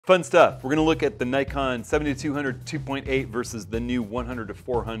Fun stuff. We're going to look at the Nikon 70-200 2.8 versus the new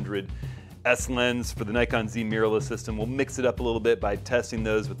 100-400 S lens for the Nikon Z mirrorless system. We'll mix it up a little bit by testing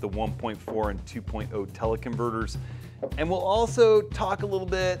those with the 1.4 and 2.0 teleconverters. And we'll also talk a little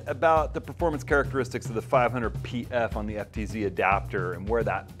bit about the performance characteristics of the 500 PF on the FTZ adapter and where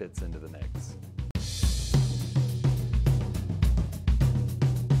that fits into the mix.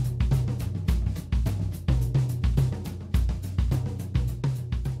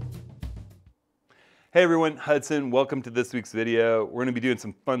 Hey everyone, Hudson. Welcome to this week's video. We're going to be doing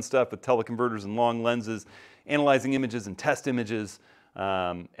some fun stuff with teleconverters and long lenses, analyzing images and test images.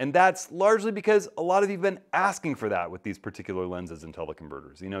 And that's largely because a lot of you have been asking for that with these particular lenses and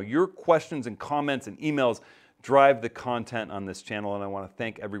teleconverters. You know, your questions and comments and emails drive the content on this channel, and I want to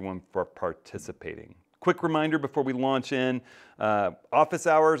thank everyone for participating. Quick reminder before we launch in, office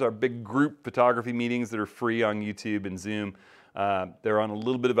hours, our big group photography meetings that are free on YouTube and Zoom. They're on a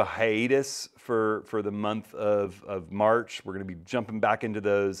little bit of a hiatus for the month of March. We're going to be jumping back into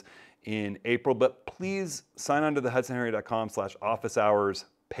those in April, but please sign on to the hudsonhenry.com/office hours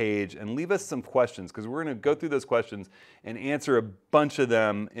page and leave us some questions, because we're going to go through those questions and answer a bunch of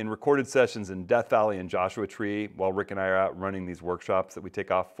them in recorded sessions in Death Valley and Joshua Tree while Rick and I are out running these workshops that we take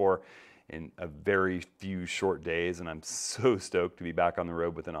off for in a very few short days. And I'm so stoked to be back on the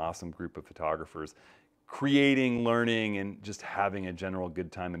road with an awesome group of photographers, creating, learning, and just having a general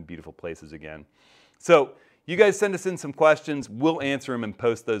good time in beautiful places again. So you guys send us in some questions, we'll answer them and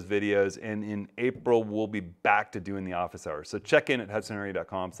post those videos, and in April we'll be back to doing the office hours. So check in at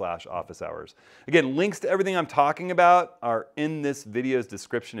hudsonhenry.com/office hours. Again, links to everything I'm talking about are in this video's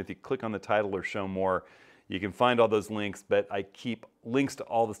description. If you click on the title or show more, you can find all those links, but I keep links to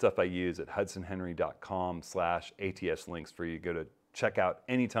all the stuff I use at hudsonhenry.com/ATS links for you to go to check out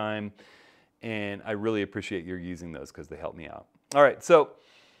anytime. And I really appreciate your using those because they help me out. All right, so,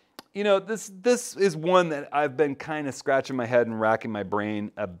 you know, this is one that I've been kind of scratching my head and racking my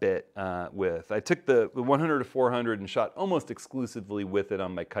brain a bit with. I took the 100-400 and shot almost exclusively with it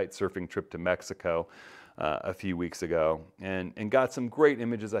on my kite surfing trip to Mexico a few weeks ago, and got some great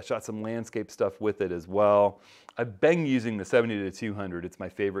images. I shot some landscape stuff with it as well. I've been using the 70-200. It's my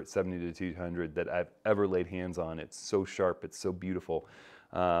favorite 70-200 that I've ever laid hands on. It's so sharp, it's so beautiful.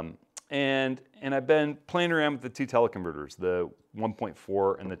 And I've been playing around with the two teleconverters, the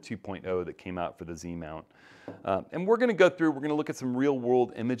 1.4 and the 2.0 that came out for the Z mount. And we're going to go through, we're going to look at some real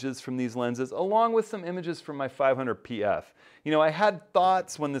world images from these lenses, along with some images from my 500 PF. You know, I had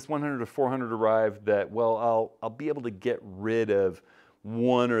thoughts when this 100-400 arrived that, well, I'll be able to get rid of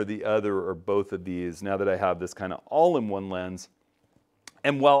one or the other or both of these now that I have this kind of all-in-one lens.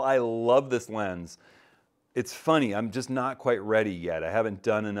 And while I love this lens, it's funny, I'm just not quite ready yet. I haven't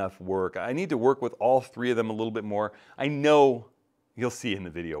done enough work. I need to work with all three of them a little bit more. I know, you'll see in the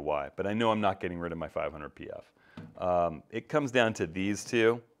video why, but I know I'm not getting rid of my 500 PF. It comes down to these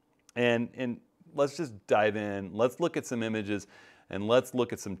two, and let's just dive in. Let's look at some images, and let's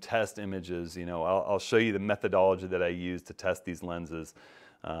look at some test images. You know, I'll show you the methodology that I use to test these lenses.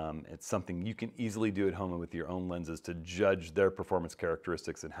 It's something you can easily do at home with your own lenses to judge their performance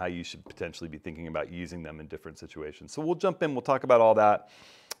characteristics and how you should potentially be thinking about using them in different situations. So we'll jump in, we'll talk about all that.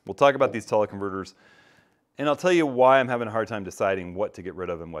 We'll talk about these teleconverters, and I'll tell you why I'm having a hard time deciding what to get rid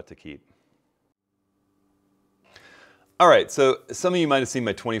of and what to keep. All right, so some of you might have seen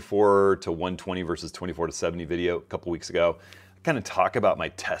my 24-120 versus 24-70 video a couple weeks ago. Kind of talk about my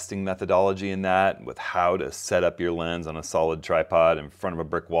testing methodology in that, with how to set up your lens on a solid tripod in front of a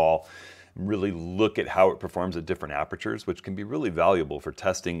brick wall, really look at how it performs at different apertures, which can be really valuable for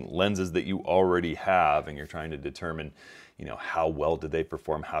testing lenses that you already have and you're trying to determine, you know, how well do they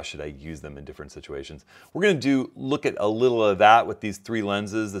perform, how should I use them in different situations. We're going to look at a little of that with these three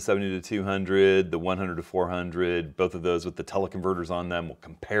lenses, the 70-200, the 100-400, both of those with the teleconverters on them. We'll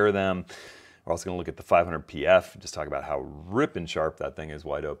compare them. We're also going to look at the 500 PF, just talk about how ripping sharp that thing is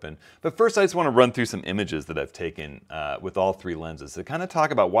wide open. But first, I just want to run through some images that I've taken with all three lenses to kind of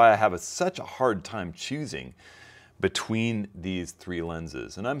talk about why I have such a hard time choosing between these three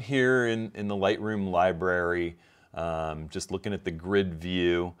lenses. And I'm here in the Lightroom library, just looking at the grid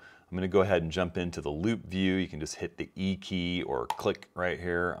view. I'm going to go ahead and jump into the loop view. You can just hit the E key or click right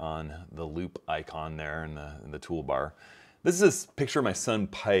here on the loop icon there in the toolbar. This is a picture of my son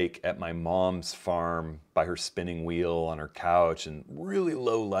Pike at my mom's farm by her spinning wheel on her couch in really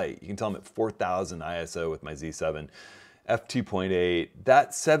low light. You can tell I'm at 4000 ISO with my Z7, f2.8.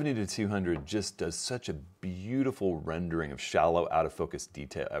 That 70-200 just does such a beautiful rendering of shallow out of focus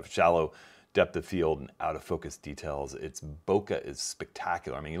detail, of shallow depth of field and out of focus details. Its bokeh is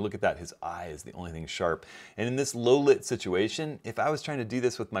spectacular. I mean, you look at that, his eye is the only thing sharp. And in this low lit situation, if I was trying to do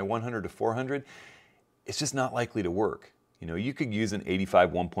this with my 100 to 400, it's just not likely to work. You know, you could use an 85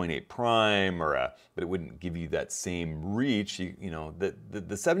 1.8 prime but it wouldn't give you that same reach. You know,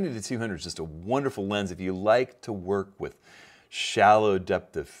 the 70 to 200 is just a wonderful lens if you like to work with shallow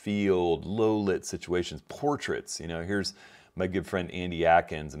depth of field, low lit situations, portraits. You know, here's my good friend Andy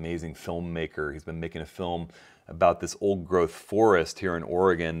Atkins, amazing filmmaker. He's been making a film about this old growth forest here in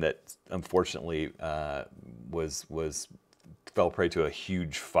Oregon that unfortunately fell prey to a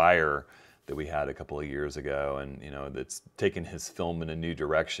huge fire that we had a couple of years ago, and you know, that's taken his film in a new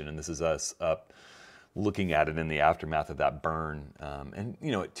direction. And this is us up looking at it in the aftermath of that burn. And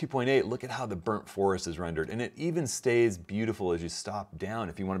you know, at 2.8, look at how the burnt forest is rendered, and it even stays beautiful as you stop down.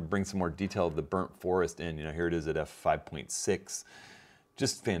 If you want to bring some more detail of the burnt forest in, you know, here it is at f5.6.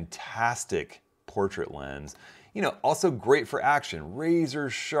 Just fantastic portrait lens. You know, also great for action, razor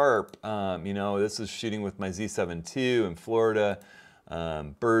sharp. You know, this is shooting with my Z7 II in Florida.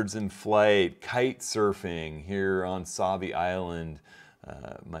 Birds in flight, kite surfing here on Savi Island.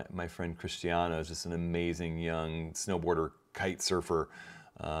 My friend Cristiano is just an amazing young snowboarder, kite surfer.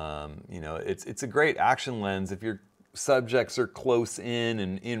 You know, it's a great action lens if your subjects are close in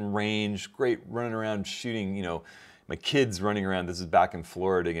and in range. Great running around shooting. You know, my kids running around. This is back in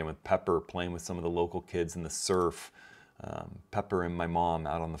Florida again with Pepper, playing with some of the local kids in the surf. Pepper and my mom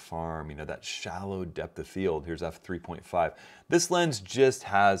out on the farm, you know, that shallow depth of field. Here's f3.5. This lens just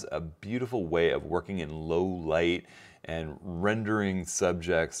has a beautiful way of working in low light and rendering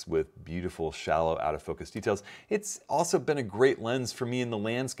subjects with beautiful, shallow, out of focus details. It's also been a great lens for me in the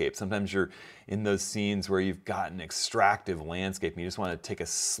landscape. Sometimes you're in those scenes where you've got an extractive landscape and you just want to take a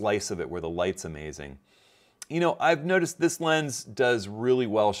slice of it where the light's amazing. You know, I've noticed this lens does really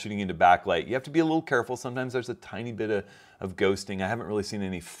well shooting into backlight. You have to be a little careful. Sometimes there's a tiny bit of ghosting. I haven't really seen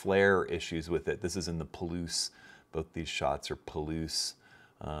any flare issues with it. This is in the Palouse. Both these shots are Palouse.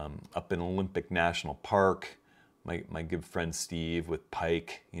 Up in Olympic National Park, my good friend Steve with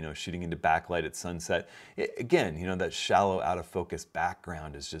Pike, you know, shooting into backlight at sunset. Again, you know, that shallow out of focus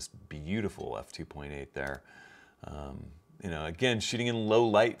background is just beautiful, f2.8 there. You know, again, shooting in low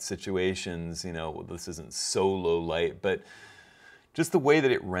light situations, you know, this isn't so low light, but just the way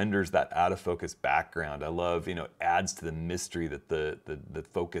that it renders that out of focus background, I love, you know, it adds to the mystery that the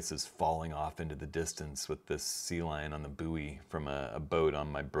focus is falling off into the distance with this sea lion on the buoy from a boat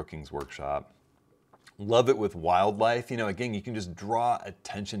on my Brookings workshop. Love it with wildlife. You know, again, you can just draw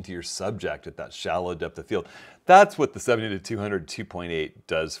attention to your subject at that shallow depth of field. That's what the 70 to 200 2.8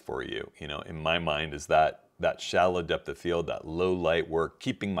 does for you, you know, in my mind, is that shallow depth of field, that low light work,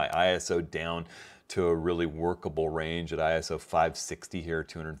 keeping my ISO down to a really workable range at ISO 560 here,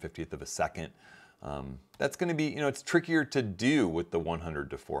 250th of a second. That's going to be, you know, it's trickier to do with the 100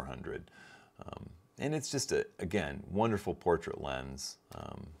 to 400. And it's just, again, wonderful portrait lens.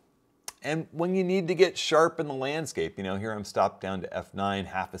 And when you need to get sharp in the landscape, you know, here I'm stopped down to f9,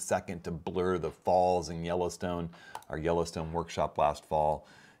 half a second to blur the falls in Yellowstone, our Yellowstone workshop last fall.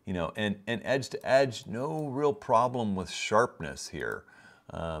 You know, and edge to edge, no real problem with sharpness here.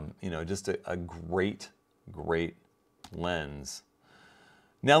 You know, just a great, great lens.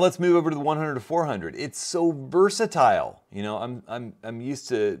 Now let's move over to the 100 to 400. It's so versatile. You know, I'm used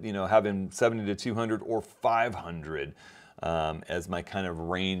to, you know, having 70 to 200 or 500 as my kind of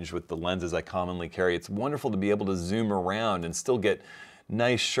range with the lenses I commonly carry. It's wonderful to be able to zoom around and still get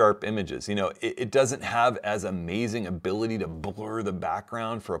nice sharp images. You know, it doesn't have as amazing ability to blur the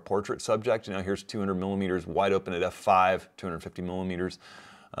background for a portrait subject. You know, here's 200 millimeters wide open at f5, 250 millimeters.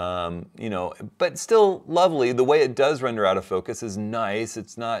 You know, but still lovely. The way it does render out of focus is nice.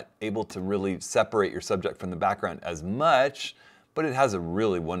 It's not able to really separate your subject from the background as much, but it has a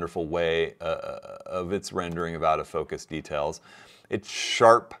really wonderful way of its rendering of out of focus details. It's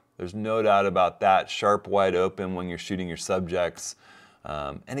sharp. There's no doubt about that. Sharp, wide open when you're shooting your subjects.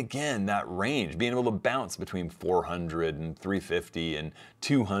 And again, that range, being able to bounce between 400 and 350 and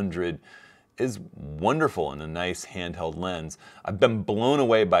 200 is wonderful in a nice handheld lens. I've been blown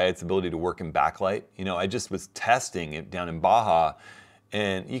away by its ability to work in backlight. You know, I just was testing it down in Baja,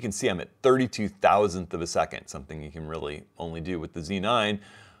 and you can see I'm at 32,000th of a second, something you can really only do with the Z9.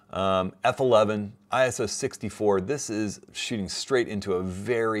 F11, ISO 64. This is shooting straight into a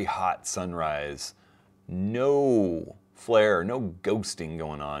very hot sunrise. No flare, no ghosting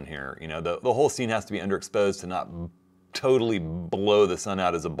going on here. You know, the whole scene has to be underexposed to not totally blow the sun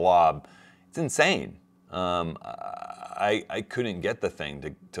out as a blob. It's insane. I couldn't get the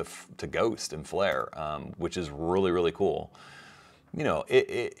thing to ghost and flare, which is really, really cool. you know,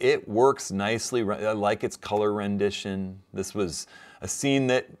 it works nicely. I like its color rendition. This was a scene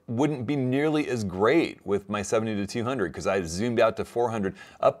that wouldn't be nearly as great with my 70-200 because I zoomed out to 400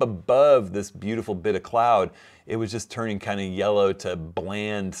 up above this beautiful bit of cloud. It was just turning kind of yellow to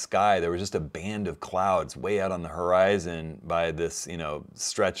bland sky. There was just a band of clouds way out on the horizon by this, you know,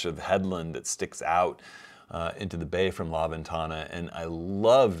 stretch of headland that sticks out into the bay from La Ventana, and I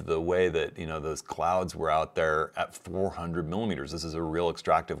loved the way that, you know, those clouds were out there at 400 millimeters. This is a real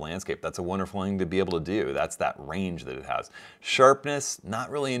extractive landscape. That's a wonderful thing to be able to do. That's that range that it has. Sharpness, not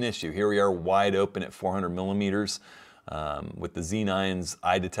really an issue. Here we are wide open at 400 millimeters. With the Z9's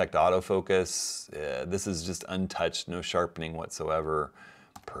eye detect autofocus, this is just untouched, no sharpening whatsoever.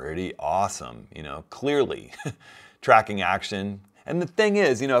 Pretty awesome, you know, clearly tracking action. And the thing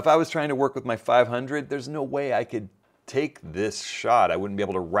is, you know, if I was trying to work with my 500, there's no way I could take this shot. I wouldn't be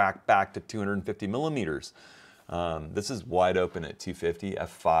able to rack back to 250 millimeters. This is wide open at 250,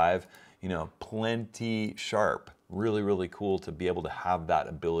 f5, you know, plenty sharp. Really, really cool to be able to have that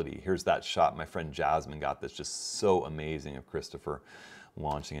ability. Here's that shot my friend Jasmine got that's just so amazing of Christopher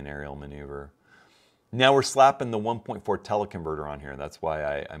launching an aerial maneuver. Now we're slapping the 1.4 teleconverter on here. That's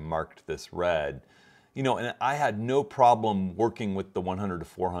why I marked this red. You know, and I had no problem working with the 100 to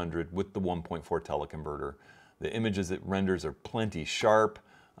 400 with the 1.4 teleconverter. The images it renders are plenty sharp.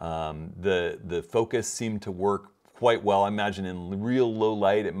 The focus seemed to work quite well. I imagine in real low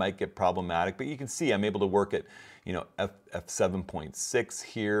light it might get problematic, but you can see I'm able to work at, you know, f7.6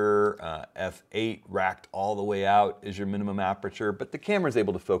 here, f8 racked all the way out is your minimum aperture, but the camera's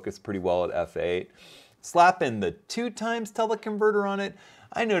able to focus pretty well at f8. Slap in the 2x teleconverter on it,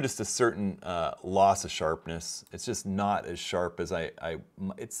 I noticed a certain loss of sharpness. It's just not as sharp as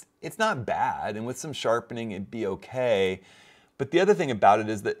it's not bad, and with some sharpening it'd be okay. But the other thing about it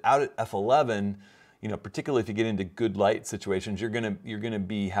is that out at f11, you know, particularly if you get into good light situations, you're gonna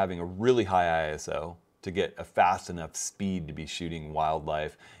be having a really high ISO to get a fast enough speed to be shooting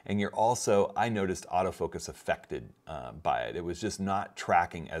wildlife. And you're also, I noticed autofocus affected by it. It was just not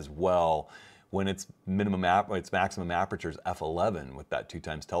tracking as well when its maximum aperture is f11 with that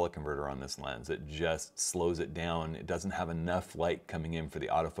 2x teleconverter on this lens. It just slows it down. It doesn't have enough light coming in for the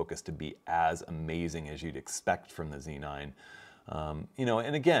autofocus to be as amazing as you'd expect from the Z9. You know,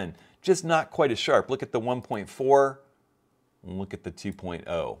 and again, just not quite as sharp. Look at the 1.4 and look at the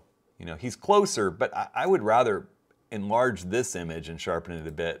 2.0. You know, he's closer, but I would rather enlarge this image and sharpen it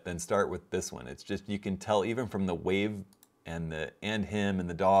a bit than start with this one. It's just, you can tell even from the wave and him and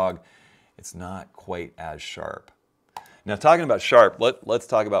the dog, it's not quite as sharp. Now, talking about sharp, let's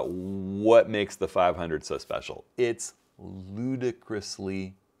talk about what makes the 500 so special. It's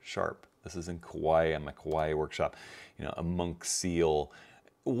ludicrously sharp. This is in Kauai, on my Kauai workshop, you know, a monk seal,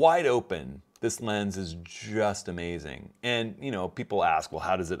 wide open. This lens is just amazing. And, you know, people ask, well,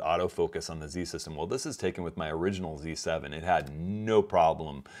 how does it autofocus on the Z system? Well, this is taken with my original Z7. It had no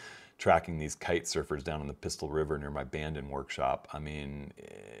problem tracking these kite surfers down in the Pistol River near my Bandon workshop. I mean,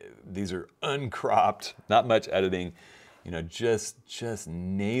 these are uncropped, not much editing, you know, just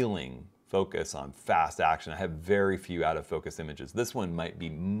nailing focus on fast action. I have very few out of focus images. This one might be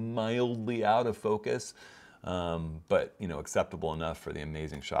mildly out of focus, but, you know, acceptable enough for the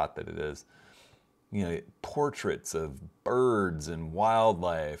amazing shot that it is. You know, portraits of birds and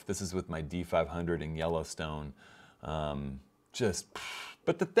wildlife. This is with my D500 in Yellowstone.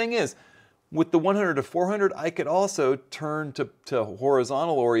 But the thing is, with the 100 to 400, I could also turn to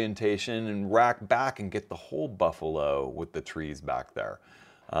horizontal orientation and rack back and get the whole buffalo with the trees back there.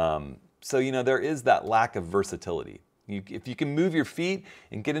 So, you know, there is that lack of versatility. If you can move your feet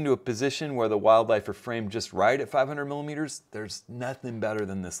and get into a position where the wildlife are framed just right at 500 millimeters, there's nothing better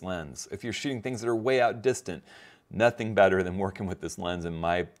than this lens. If you're shooting things that are way out distant, nothing better than working with this lens, in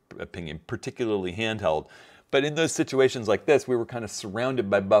my opinion, particularly handheld. But in those situations like this, we were kind of surrounded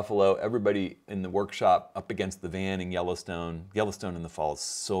by buffalo, everybody in the workshop up against the van in Yellowstone. Yellowstone in the fall is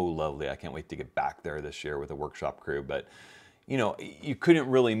so lovely. I can't wait to get back there this year with a workshop crew. But, you know, you couldn't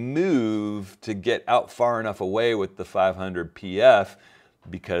really move to get out far enough away with the 500 PF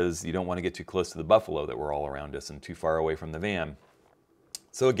because you don't want to get too close to the buffalo that were all around us and too far away from the van.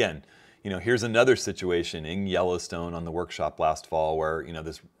 So again, you know, here's another situation in Yellowstone on the workshop last fall where, you know,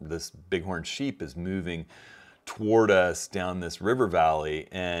 this bighorn sheep is moving toward us down this river valley,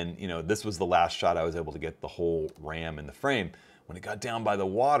 and, you know, this was the last shot I was able to get the whole ram in the frame. When it got down by the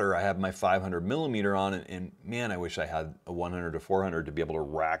water, I had my 500 millimeter on it, and man, I wish I had a 100 to 400 to be able to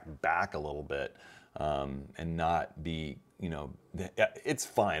rack back a little bit and not be, you know, it's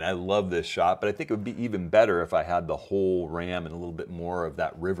fine. I love this shot, but I think it would be even better if I had the whole ram and a little bit more of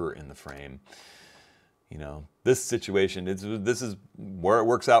that river in the frame. you know, this situation, this is where it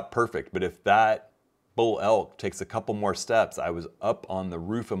works out perfect. But if that bull elk takes a couple more steps, I was up on the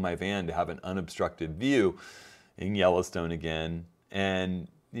roof of my van to have an unobstructed view in Yellowstone again. And,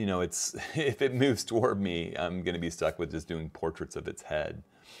 you know, it's, if it moves toward me, I'm going to be stuck with just doing portraits of its head.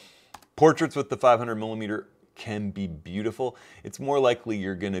 Portraits with the 500mm can be beautiful. It's more likely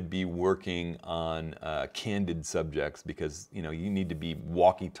you're going to be working on candid subjects because, you know, you need to be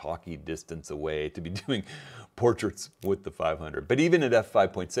walkie-talkie distance away to be doing portraits with the 500. But even at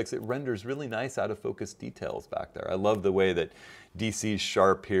f5.6, it renders really nice out of focus details back there. I love the way that DC's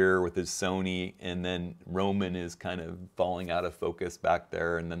sharp here with his Sony, and then Roman is kind of falling out of focus back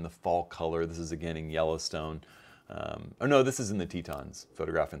there, and then the fall color. This is again in Yellowstone. Oh no, this is in the Tetons,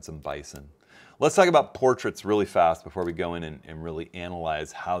 photographing some bison. Let's talk about portraits really fast before we go in and really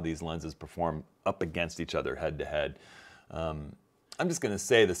analyze how these lenses perform up against each other head to head. I'm just going to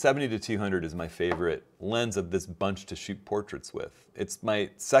say the 70-200 is my favorite lens of this bunch to shoot portraits with. It's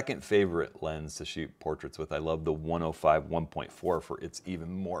my second favorite lens to shoot portraits with. I love the 105 1.4 for its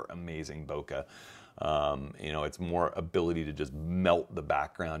even more amazing bokeh. You know, it's more ability to just melt the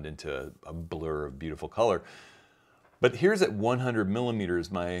background into a blur of beautiful color. But here's at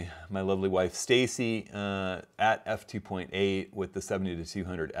 100mm, my lovely wife Stacy at f2.8 with the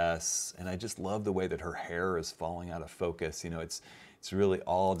 70-200S, and I just love the way that her hair is falling out of focus. You know, it's really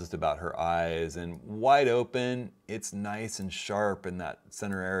all just about her eyes, and wide open, it's nice and sharp in that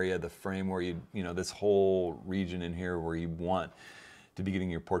center area of the frame where you know, this whole region in here where you want to be getting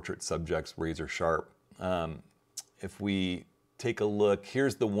your portrait subjects razor sharp. If we take a look,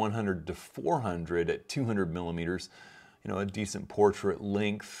 here's the 100-400 at 200mm. You know, a decent portrait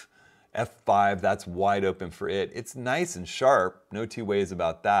length. F5, that's wide open for it. It's nice and sharp, no two ways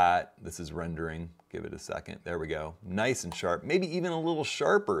about that. This is rendering, give it a second. There we go, nice and sharp, maybe even a little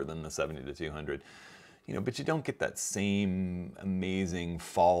sharper than the 70-200. You know, but you don't get that same amazing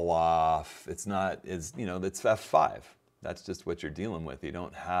fall off. It's not as, you know, that's F5. That's just what you're dealing with. You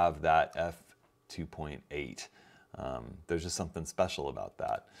don't have that F2.8. There's just something special about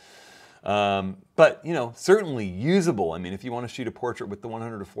that. But, you know, certainly usable. I mean, if you want to shoot a portrait with the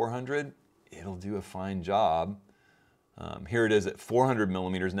 100-400, it'll do a fine job. Here it is at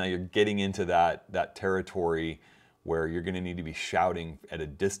 400mm. Now you're getting into that territory where you're going to need to be shouting at a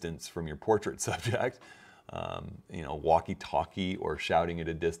distance from your portrait subject. You know, walkie-talkie or shouting at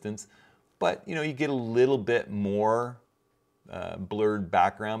a distance. But, you know, you get a little bit more blurred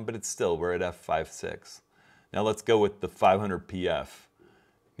background, but it's still, we're at f5.6. Now let's go with the 500 PF.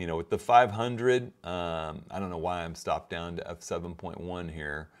 You know, with the 500, I don't know why I'm stopped down to f7.1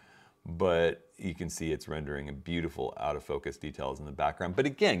 here, but you can see it's rendering a beautiful out of focus details in the background. But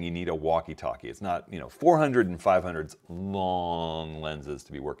again, you need a walkie-talkie. It's not, you know, 400 and 500's long lenses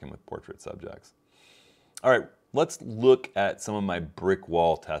to be working with portrait subjects. All right, let's look at some of my brick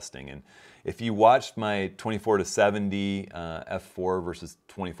wall testing. And if you watched my 24-70 f4 versus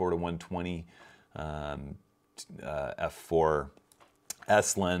 24-120 f4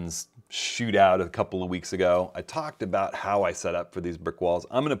 S lens shootout a couple of weeks ago, I talked about how I set up for these brick walls.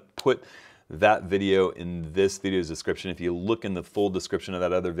 I'm going to put that video in this video's description. If you look in the full description of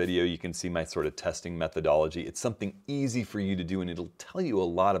that other video, you can see my sort of testing methodology. It's something easy for you to do, and it'll tell you a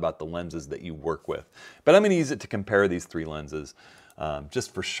lot about the lenses that you work with. But I'm going to use it to compare these three lenses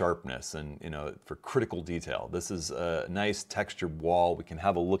just for sharpness and, you know, for critical detail. This is a nice textured wall. We can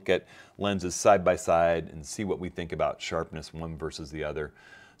have a look at lenses side by side and see what we think about sharpness one versus the other.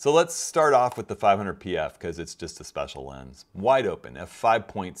 So let's start off with the 500 PF because it's just a special lens. Wide open,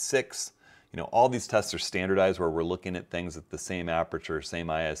 f5.6. You know, all these tests are standardized where we're looking at things at the same aperture, same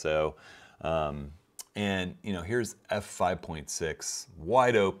ISO. And, you know, here's f5.6,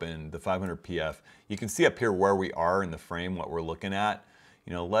 wide open, the 500 PF. You can see up here where we are in the frame, what we're looking at.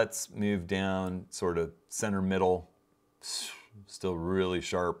 You know, let's move down sort of center middle, still really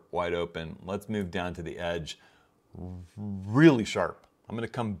sharp, wide open. Let's move down to the edge, really sharp. I'm going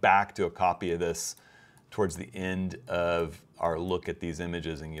to come back to a copy of this towards the end of our look at these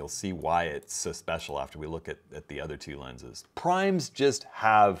images, and you'll see why it's so special after we look at the other two lenses. Primes just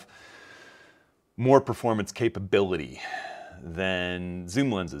have more performance capability than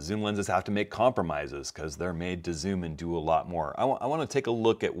zoom lenses. Zoom lenses have to make compromises because they're made to zoom and do a lot more. I want to take a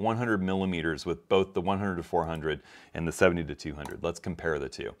look at 100mm with both the 100-400 and the 70-200. Let's compare the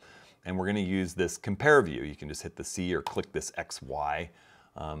two. And we're going to use this compare view. You can just hit the C or click this XY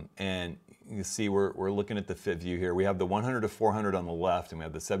And you can see we're looking at the fit view here. We have the 100 to 400 on the left, and we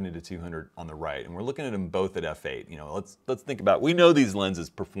have the 70 to 200 on the right. And we're looking at them both at f8. You know, let's think about, we know these lenses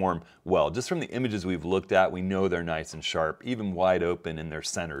perform well. Just from the images we've looked at, we know they're nice and sharp, even wide open in their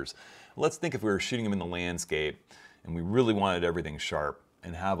centers. Let's think if we were shooting them in the landscape and we really wanted everything sharp,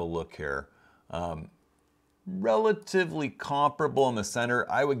 and have a look here. Relatively comparable in the center.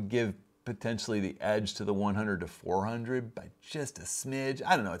 I would give potentially the edge to the 100 to 400 by just a smidge.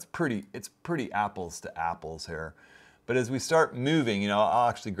 I don't know, it's pretty apples to apples here. But as we start moving, you know, I'll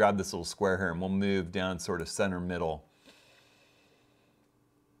actually grab this little square here and we'll move down sort of center middle.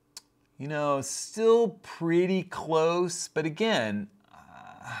 You know, still pretty close, but again,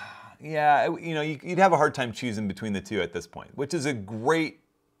 yeah, you know, you'd have a hard time choosing between the two at this point, which is a great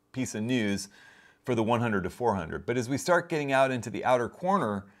piece of news for the 100 to 400. But as we start getting out into the outer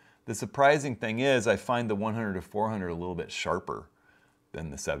corner, the surprising thing is I find the 100 to 400 a little bit sharper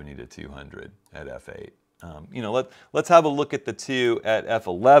than the 70 to 200 at f8. You know, let's have a look at the two at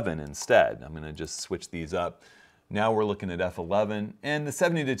f11 instead. I'm going to just switch these up. Now we're looking at f11, and the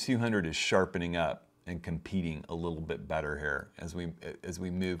 70 to 200 is sharpening up and competing a little bit better here as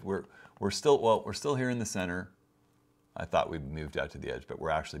we move. We're still here in the center. I thought we moved out to the edge, but we're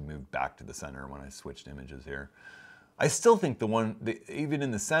actually moved back to the center when I switched images here. I still think even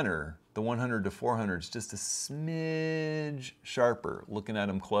in the center, the 100 to 400 is just a smidge sharper. Looking at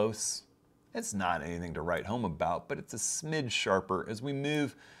them close, it's not anything to write home about, but it's a smidge sharper. As we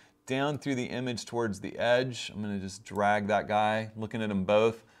move down through the image towards the edge, I'm going to just drag that guy. Looking at them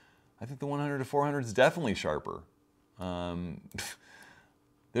both, I think the 100 to 400 is definitely sharper.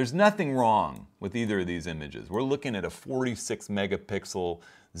 There's nothing wrong with either of these images. We're looking at a 46 megapixel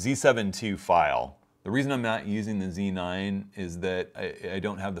Z7 II file. The reason I'm not using the Z9 is that I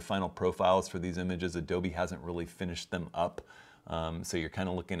don't have the final profiles for these images. Adobe hasn't really finished them up. So you're kind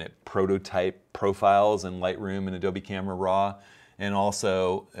of looking at prototype profiles in Lightroom and Adobe Camera Raw. And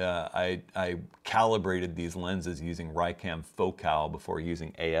also, I calibrated these lenses using Rycam Focal before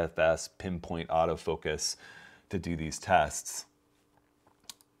using AFS pinpoint autofocus to do these tests.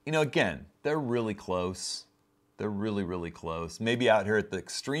 You know, again, they're really close. They're really, really close. Maybe out here at the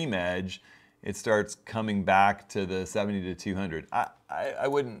extreme edge, it starts coming back to the 70 to 200. I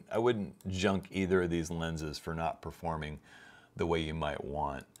wouldn't junk either of these lenses for not performing the way you might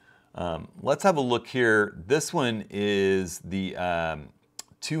want. Let's have a look here. This one is the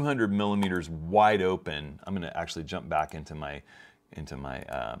 200 millimeters wide open. I'm going to actually jump back into my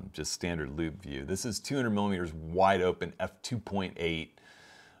just standard loop view. This is 200 millimeters wide open f2.8.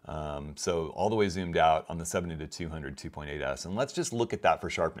 So all the way zoomed out on the 70 to 200 2.8S. And let's just look at that for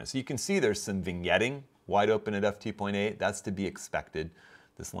sharpness. You can see there's some vignetting wide open at f2.8. That's to be expected.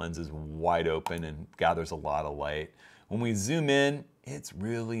 This lens is wide open and gathers a lot of light. When we zoom in, it's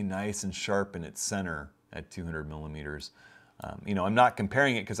really nice and sharp in its center at 200 millimeters. You know, I'm not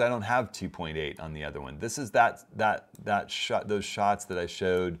comparing it because I don't have 2.8 on the other one. This is those shots that I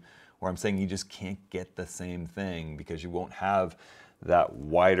showed where I'm saying you just can't get the same thing because you won't have that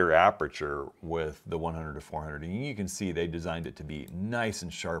wider aperture with the 100 to 400. And you can see they designed it to be nice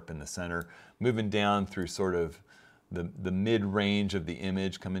and sharp in the center, moving down through sort of the mid-range of the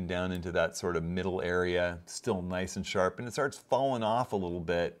image, coming down into that sort of middle area, still nice and sharp, and it starts falling off a little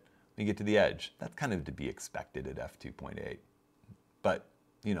bit when you get to the edge. That's kind of to be expected at f2.8. But,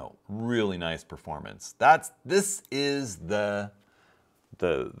 you know, really nice performance. This is the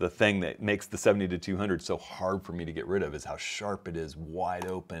thing that makes the 70 to 200 so hard for me to get rid of, is how sharp it is wide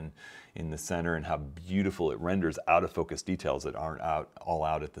open in the center and how beautiful it renders out of focus details that aren't all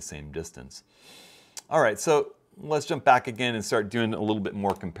out at the same distance. All right, so let's jump back again and start doing a little bit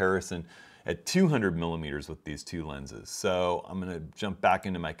more comparison at 200 millimeters with these two lenses. So I'm going to jump back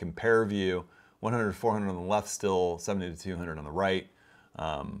into my compare view, 100 to 400 on the left still, 70 to 200 on the right.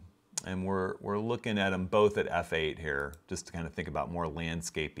 And we're looking at them both at f8 here, just to kind of think about more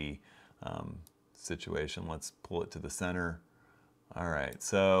landscapey situation. Let's pull it to the center. All right,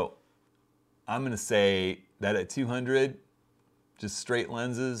 so I'm going to say that at 200, just straight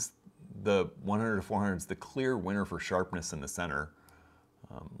lenses, the 100 to 400 is the clear winner for sharpness in the center.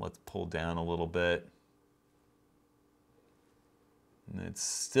 Let's pull down a little bit. And it's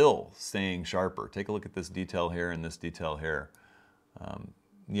still staying sharper. Take a look at this detail here and this detail here.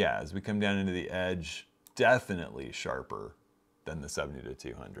 Yeah, as we come down into the edge, definitely sharper than the 70 to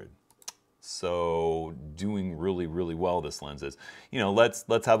 200. So doing really, really well, this lens is. You know,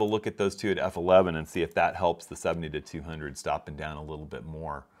 let's have a look at those two at f11 and see if that helps the 70 to 200 stopping down a little bit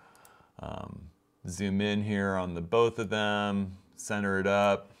more. Zoom in here on the both of them, center it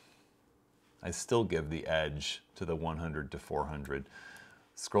up. I still give the edge to the 100 to 400.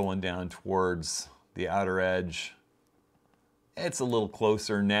 Scrolling down towards the outer edge. It's a little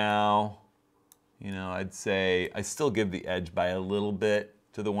closer now. You know, I'd say I still give the edge by a little bit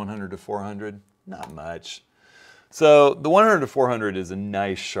to the 100 to 400, not much. So the 100 to 400 is a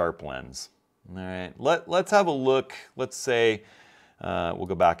nice sharp lens. All right, let's have a look. Let's say, we'll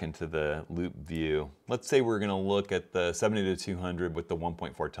go back into the loop view. Let's say we're gonna look at the 70 to 200 with the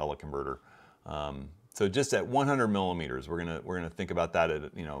 1.4 teleconverter. So just at 100 millimeters, we're gonna think about that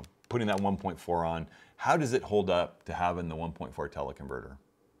at, you know, putting that 1.4 on. How does it hold up to having the 1.4 teleconverter?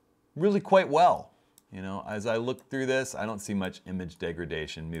 Really quite well. You know, as I look through this, I don't see much image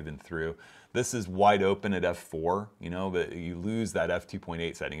degradation moving through. This is wide open at f4, you know, but you lose that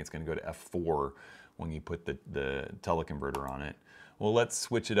f2.8 setting. It's gonna go to f4 when you put the teleconverter on it. Well, let's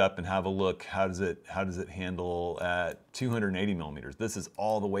switch it up and have a look. How does it handle at 280 millimeters? This is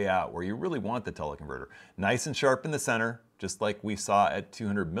all the way out where you really want the teleconverter. Nice and sharp in the center, just like we saw at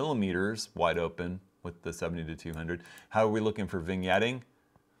 200 millimeters wide open with the 70 to 200. How are we looking for vignetting?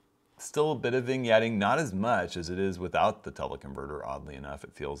 Still a bit of vignetting, not as much as it is without the teleconverter, oddly enough,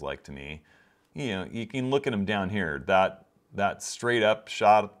 it feels like to me. You know, you can look at them down here. That straight up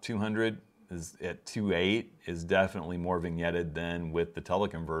shot of 200 is at 2.8 is definitely more vignetted than with the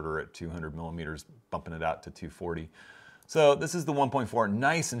teleconverter at 200 millimeters, bumping it out to 240. So this is the 1.4,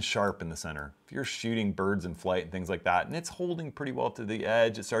 nice and sharp in the center. If you're shooting birds in flight and things like that, and it's holding pretty well to the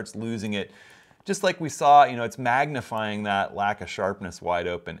edge, it starts losing it. Just like we saw, you know, it's magnifying that lack of sharpness wide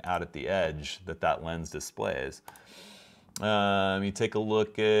open out at the edge that lens displays. You take a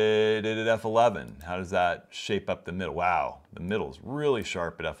look at it at f11. How does that shape up the middle? Wow, the middle's really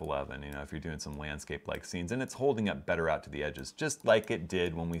sharp at f11, you know, if you're doing some landscape-like scenes, and it's holding up better out to the edges, just like it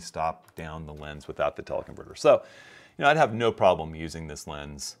did when we stopped down the lens without the teleconverter. So, you know, I'd have no problem using this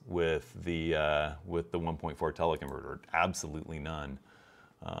lens with the 1.4 teleconverter, absolutely none.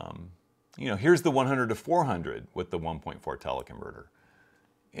 You know, here's the 100 to 400 with the 1.4 teleconverter.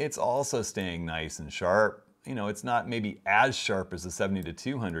 It's also staying nice and sharp. You know, it's not maybe as sharp as the 70 to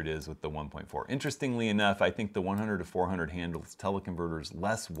 200 is with the 1.4. Interestingly enough, I think the 100 to 400 handles teleconverters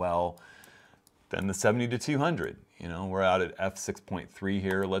less well than the 70 to 200. You know, we're out at f6.3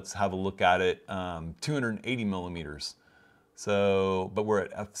 here. Let's have a look at it, 280 millimeters. So, but we're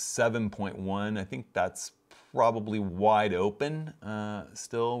at f7.1. I think that's probably wide open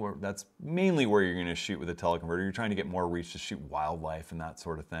still. That's mainly where you're gonna shoot with a teleconverter. You're trying to get more reach to shoot wildlife and that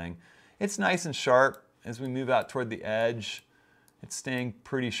sort of thing. It's nice and sharp. As we move out toward the edge, it's staying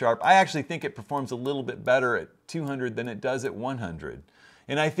pretty sharp. I actually think it performs a little bit better at 200 than it does at 100.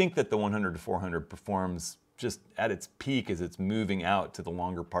 And I think that the 100 to 400 performs just at its peak as it's moving out to the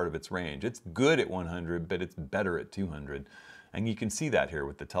longer part of its range. It's good at 100, but it's better at 200. And you can see that here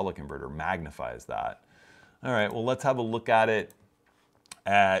with the teleconverter, magnifies that. All right, well, let's have a look at it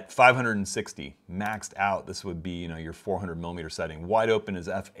at 560, maxed out. This would be, you know, your 400 millimeter setting. Wide open is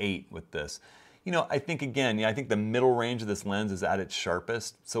f8 with this. You know, I think again, yeah, I think the middle range of this lens is at its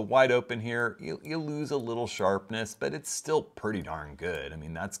sharpest. So wide open here, you lose a little sharpness, but it's still pretty darn good. I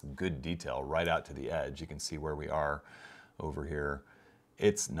mean, that's good detail right out to the edge. You can see where we are over here.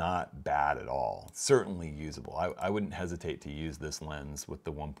 It's not bad at all. Certainly usable. I wouldn't hesitate to use this lens with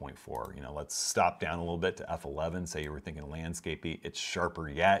the 1.4. You know, let's stop down a little bit to f11. Say you were thinking landscapey. It's sharper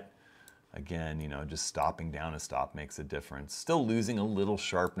yet. Again, you know, just stopping down a stop makes a difference. Still losing a little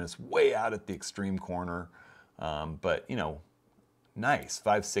sharpness way out at the extreme corner, but you know, nice.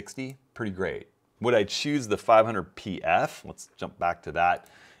 560, pretty great. Would I choose the 500 PF? Let's jump back to that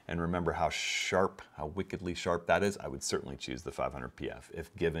and remember how sharp, how wickedly sharp that is. I would certainly choose the 500 PF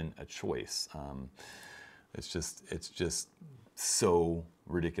if given a choice. It's just so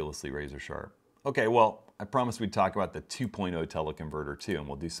ridiculously razor sharp. Okay, well, I promised we'd talk about the 2.0 teleconverter too, and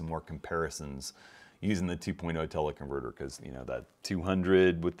we'll do some more comparisons using the 2.0 teleconverter because, you know, that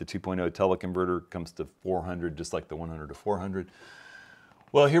 200 with the 2.0 teleconverter comes to 400 just like the 100 to 400.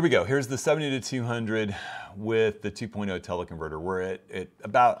 Well, here we go. Here's the 70 to 200 with the 2.0 teleconverter. We're at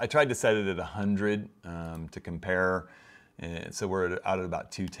about, I tried to set it at 100 to compare, and so we're out at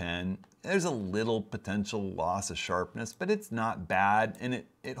about 210. There's a little potential loss of sharpness, but it's not bad, and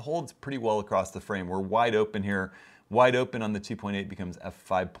it holds pretty well across the frame. We're wide open here. Wide open on the 2.8 becomes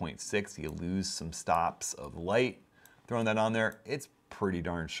f5.6. You lose some stops of light. Throwing that on there, it's pretty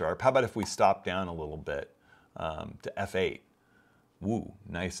darn sharp. How about if we stop down a little bit to f8? Woo,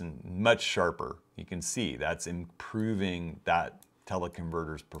 nice and much sharper. You can see that's improving that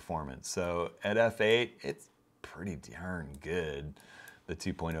teleconverter's performance. So at f8, it's pretty darn good, the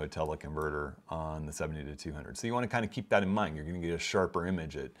 2.0 teleconverter on the 70 to 200. So you want to kind of keep that in mind. You're going to get a sharper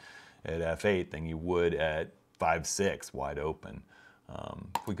image at f8 than you would at 5.6 wide open.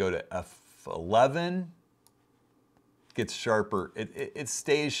 we go to f11, it gets sharper. It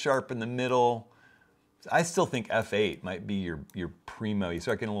stays sharp in the middle. I still think f8 might be your primo. You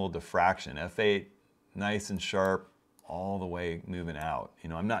start getting a little diffraction. f8, nice and sharp, all the way moving out. You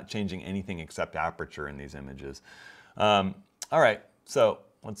know, I'm not changing anything except aperture in these images. All right, so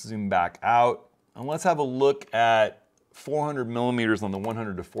let's zoom back out and let's have a look at 400 millimeters on the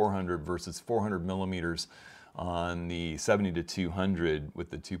 100 to 400 versus 400 millimeters on the 70 to 200 with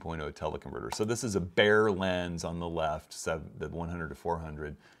the 2.0 teleconverter. So this is a bare lens on the left, the 100 to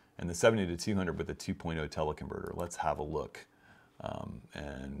 400, and the 70 to 200 with the 2.0 teleconverter. Let's have a look,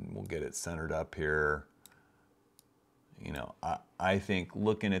 and we'll get it centered up here. You know, I think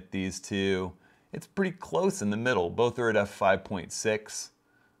looking at these two, it's pretty close in the middle. Both are at f5.6.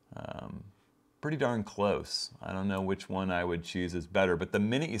 Pretty darn close. I don't know which one I would choose as better, but the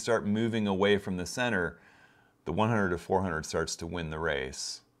minute you start moving away from the center, the 100 to 400 starts to win the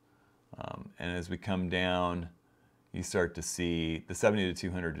race. And as we come down, you start to see the 70 to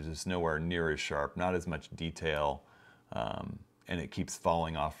 200 is just nowhere near as sharp, not as much detail, and it keeps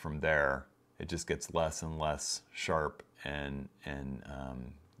falling off from there. It just gets less and less sharp and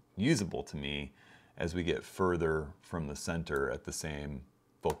usable to me as we get further from the center at the same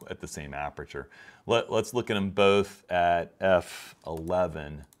aperture. Let's look at them both at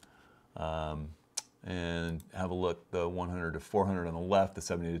f11 and have a look. The 100 to 400 on the left, the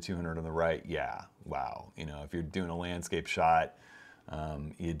 70 to 200 on the right. Yeah, wow. You know, if you're doing a landscape shot,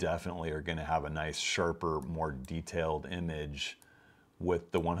 you definitely are going to have a nice, sharper, more detailed image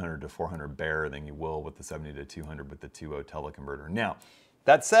with the 100 to 400 bare than you will with the 70 to 200 with the 2.0 teleconverter. Now,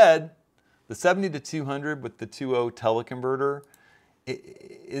 that said, the 70 to 200 with the 2.0 teleconverter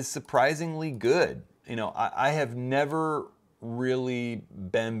is surprisingly good. You know, I have never really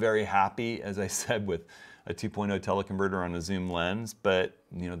been very happy, as I said, with a 2.0 teleconverter on a zoom lens, but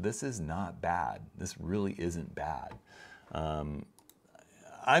you know, this is not bad. This really isn't bad.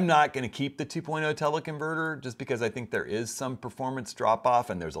 I'm not going to keep the 2.0 teleconverter just because I think there is some performance drop-off,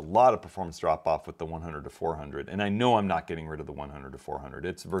 and there's a lot of performance drop-off with the 100 to 400. And I know I'm not getting rid of the 100 to 400.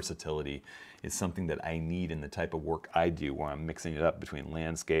 Its versatility is something that I need in the type of work I do, where I'm mixing it up between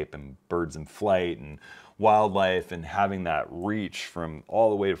landscape and birds in flight and wildlife, and having that reach from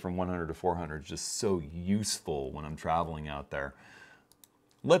all the way from 100 to 400 is just so useful when I'm traveling out there.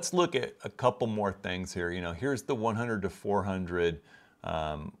 Let's look at a couple more things here. You know, here's the 100 to 400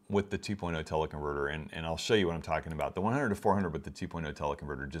 with the 2.0 teleconverter, and I'll show you what I'm talking about. The 100 to 400 with the 2.0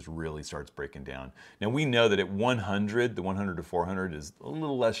 teleconverter just really starts breaking down. Now we know that at 100, the 100 to 400 is a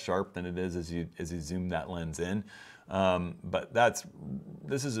little less sharp than it is as you zoom that lens in, but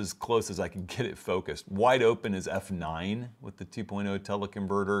this is as close as I can get it focused. Wide open is f9 with the 2.0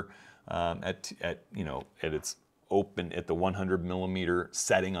 teleconverter at its open at the 100 millimeter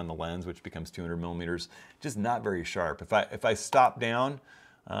setting on the lens, which becomes 200 millimeters, just not very sharp. If I stop down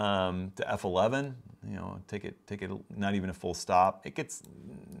to f11, you know, take it not even a full stop, it gets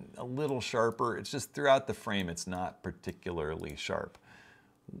a little sharper. It's just throughout the frame, it's not particularly sharp.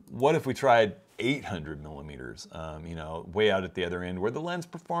 What if we tried 800 millimeters, you know, way out at the other end, where the lens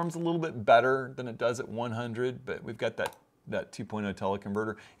performs a little bit better than it does at 100, but we've got that 2.0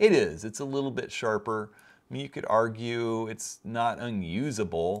 teleconverter. It's a little bit sharper. I mean, you could argue it's not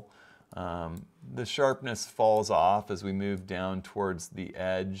unusable. The sharpness falls off as we move down towards the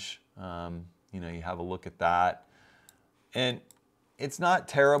edge. You know, you have a look at that. And it's not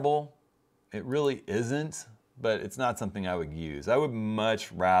terrible. It really isn't, but it's not something I would use. I would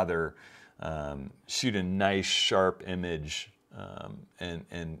much rather shoot a nice, sharp image and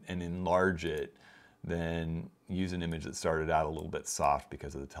enlarge it than use an image that started out a little bit soft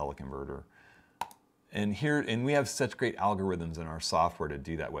because of the teleconverter. And we have such great algorithms in our software to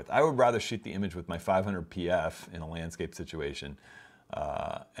do that with. I would rather shoot the image with my 500 PF in a landscape situation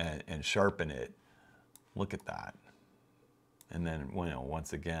and sharpen it. Look at that. And then, you know,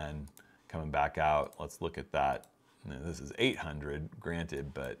 once again, coming back out, let's look at that. You know, this is 800,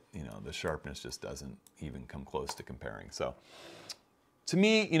 granted, but you know, the sharpness just doesn't even come close to comparing. So to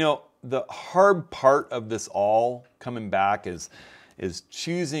me, you know, the hard part of this all coming back is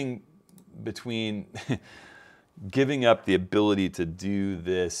choosing between giving up the ability to do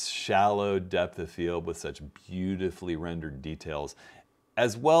this shallow depth of field with such beautifully rendered details,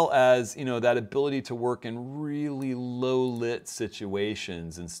 as well as, you know, that ability to work in really low lit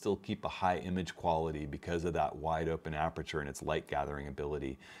situations and still keep a high image quality because of that wide open aperture and its light gathering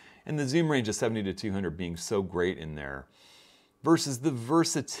ability. And the zoom range of 70 to 200 being so great in there, versus the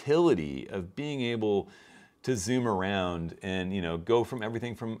versatility of being able to zoom around and, you know, go from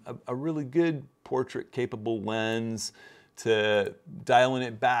everything from a really good portrait capable lens to dialing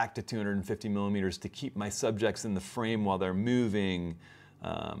it back to 250 millimeters to keep my subjects in the frame while they're moving.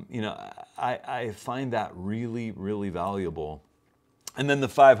 You know, I find that really, really valuable. And then the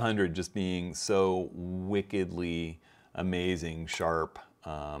 500 just being so wickedly amazing, sharp,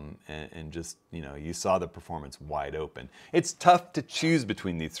 and just, you know, you saw the performance wide open. It's tough to choose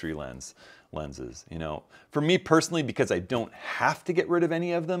between these three lenses. You know, for me personally, because I don't have to get rid of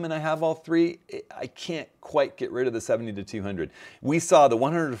any of them and I have all three, I can't quite get rid of the 70-200. We saw the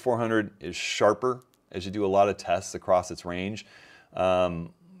 100-400 is sharper as you do a lot of tests across its range. And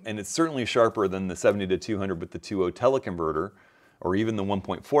it's certainly sharper than the 70-200 with the 2.0 teleconverter, or even the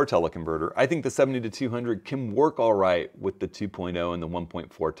 1.4 teleconverter. I think the 70-200 can work all right with the 2.0 and the 1.4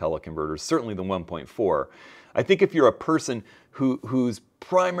 teleconverters, certainly the 1.4. I think if you're a person whose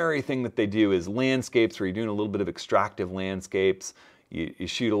primary thing that they do is landscapes, where you're doing a little bit of extractive landscapes, you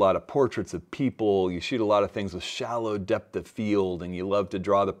shoot a lot of portraits of people, you shoot a lot of things with shallow depth of field, and you love to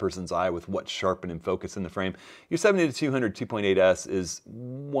draw the person's eye with what's sharp and in focus in the frame, your 70-200 2.8S is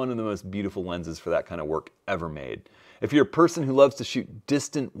one of the most beautiful lenses for that kind of work ever made. If you're a person who loves to shoot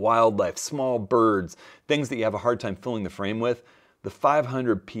distant wildlife, small birds, things that you have a hard time filling the frame with, the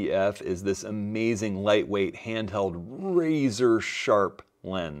 500 PF is this amazing lightweight handheld razor sharp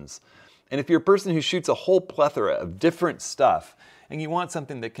lens. And if you're a person who shoots a whole plethora of different stuff and you want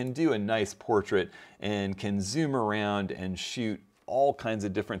something that can do a nice portrait and can zoom around and shoot all kinds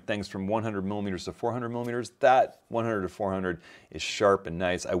of different things from 100 millimeters to 400 millimeters, that 100 to 400 is sharp and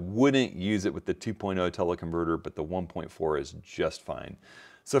nice. I wouldn't use it with the 2.0 teleconverter, but the 1.4 is just fine.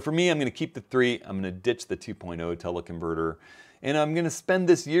 So for me, I'm going to keep the 3. I'm going to ditch the 2.0 teleconverter. And I'm going to spend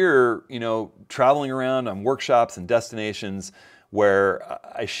this year, you know, traveling around on workshops and destinations where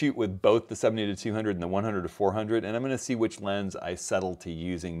I shoot with both the 70-200 and the 100-400, and I'm going to see which lens I settle to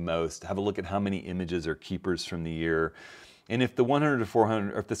using most, have a look at how many images are keepers from the year. And if the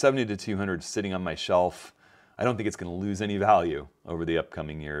 100-400, or if the 70-200 is sitting on my shelf, I don't think it's going to lose any value over the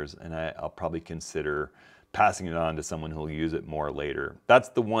upcoming years, and I'll probably consider passing it on to someone who'll use it more later. That's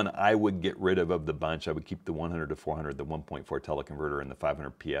the one I would get rid of the bunch. I would keep the 100-400, the 1.4 teleconverter, and the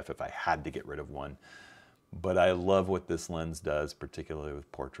 500 PF if I had to get rid of one. But I love what this lens does, particularly with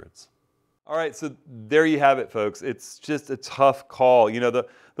portraits. All right, so there you have it, folks. It's just a tough call. You know,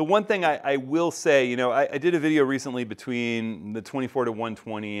 the one thing I will say, you know, I did a video recently between the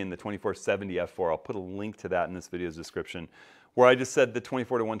 24-120 and the 24-70 f4. I'll put a link to that in this video's description, where I just said the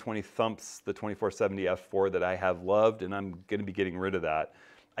 24-120 thumps the 24-70 f4 that I have loved, and I'm going to be getting rid of that.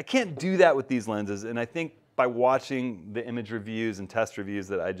 I can't do that with these lenses, and I think by watching the image reviews and test reviews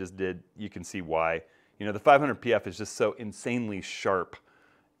that I just did, you can see why. You know, the 500 PF is just so insanely sharp,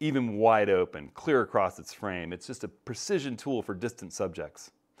 even wide open, clear across its frame. It's just a precision tool for distant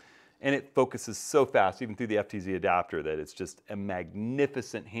subjects. And it focuses so fast, even through the FTZ adapter, that it's just a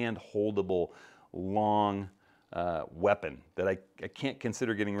magnificent, hand-holdable, long weapon that I can't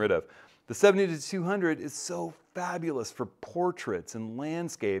consider getting rid of. The 70-200 is so fabulous for portraits and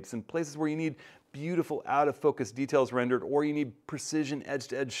landscapes and places where you need beautiful out-of-focus details rendered, or you need precision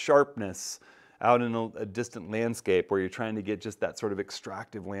edge-to-edge sharpness out in a distant landscape where you're trying to get just that sort of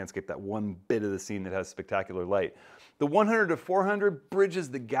extractive landscape, that one bit of the scene that has spectacular light. The 100-400 bridges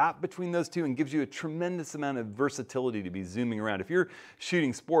the gap between those two and gives you a tremendous amount of versatility to be zooming around. If you're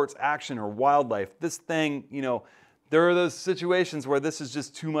shooting sports, action, or wildlife, this thing, you know, there are those situations where this is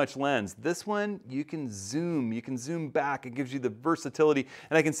just too much lens. This one, you can zoom back. It gives you the versatility.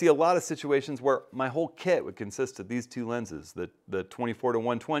 And I can see a lot of situations where my whole kit would consist of these two lenses, the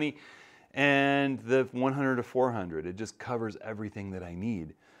 24-120 and the 100-400. It just covers everything that I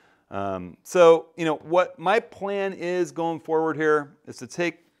need. So, you know, what my plan is going forward here is to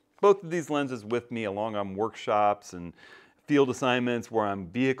take both of these lenses with me along on workshops and field assignments where I'm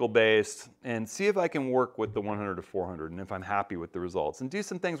vehicle-based, and see if I can work with the 100-400 and if I'm happy with the results. And do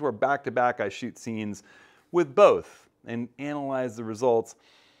some things where back-to-back I shoot scenes with both and analyze the results.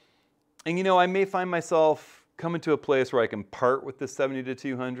 And you know, I may find myself coming to a place where I can part with the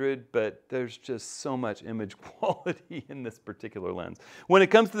 70-200, but there's just so much image quality in this particular lens. When it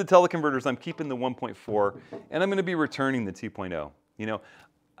comes to the teleconverters, I'm keeping the 1.4, and I'm going to be returning the 2.0. You know,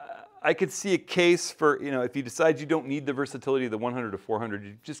 I could see a case for, you know, if you decide you don't need the versatility of the 100-400,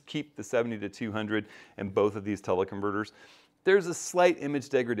 you just keep the 70-200 and both of these teleconverters. There's a slight image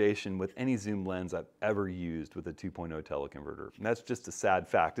degradation with any zoom lens I've ever used with a 2.0 teleconverter. And that's just a sad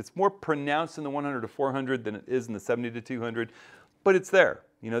fact. It's more pronounced in the 100-400 than it is in the 70-200, but it's there.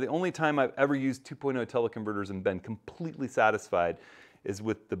 You know, the only time I've ever used 2.0 teleconverters and been completely satisfied is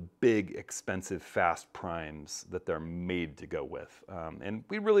with the big, expensive, fast primes that they're made to go with. And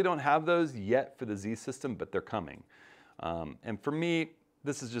we really don't have those yet for the Z system, but they're coming. And for me,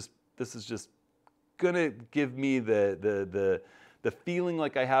 this is just gonna give me the feeling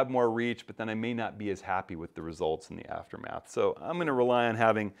like I have more reach, but then I may not be as happy with the results in the aftermath. So I'm gonna rely on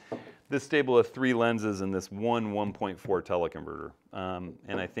having this stable of 3 lenses and this 1.4 teleconverter.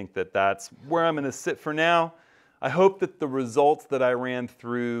 And I think that that's where I'm gonna sit for now. I hope that the results that I ran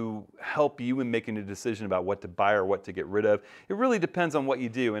through help you in making a decision about what to buy or what to get rid of. It really depends on what you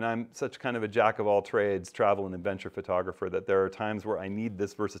do, and I'm such kind of a jack of all trades, travel and adventure photographer, that there are times where I need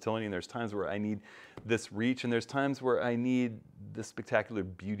this versatility, and there's times where I need this reach, and there's times where I need the spectacular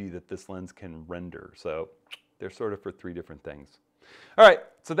beauty that this lens can render. So they're sort of for 3 different things. All right,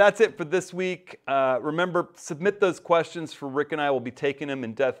 so that's it for this week. Remember, submit those questions for Rick and I. Will be taking them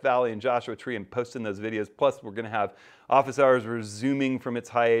in Death Valley and Joshua Tree and posting those videos. Plus, we're going to have office hours resuming from its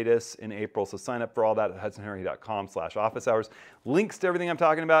hiatus in April. So sign up for all that at hudsonhenry.com/office hours. Links to everything I'm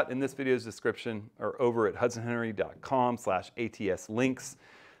talking about in this video's description are over at hudsonhenry.com/ATS links.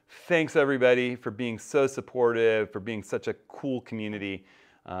 Thanks, everybody, for being so supportive, for being such a cool community.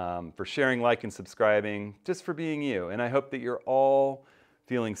 For sharing, like, and subscribing, just for being you. And I hope that you're all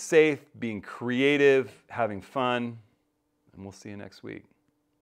feeling safe, being creative, having fun, and we'll see you next week.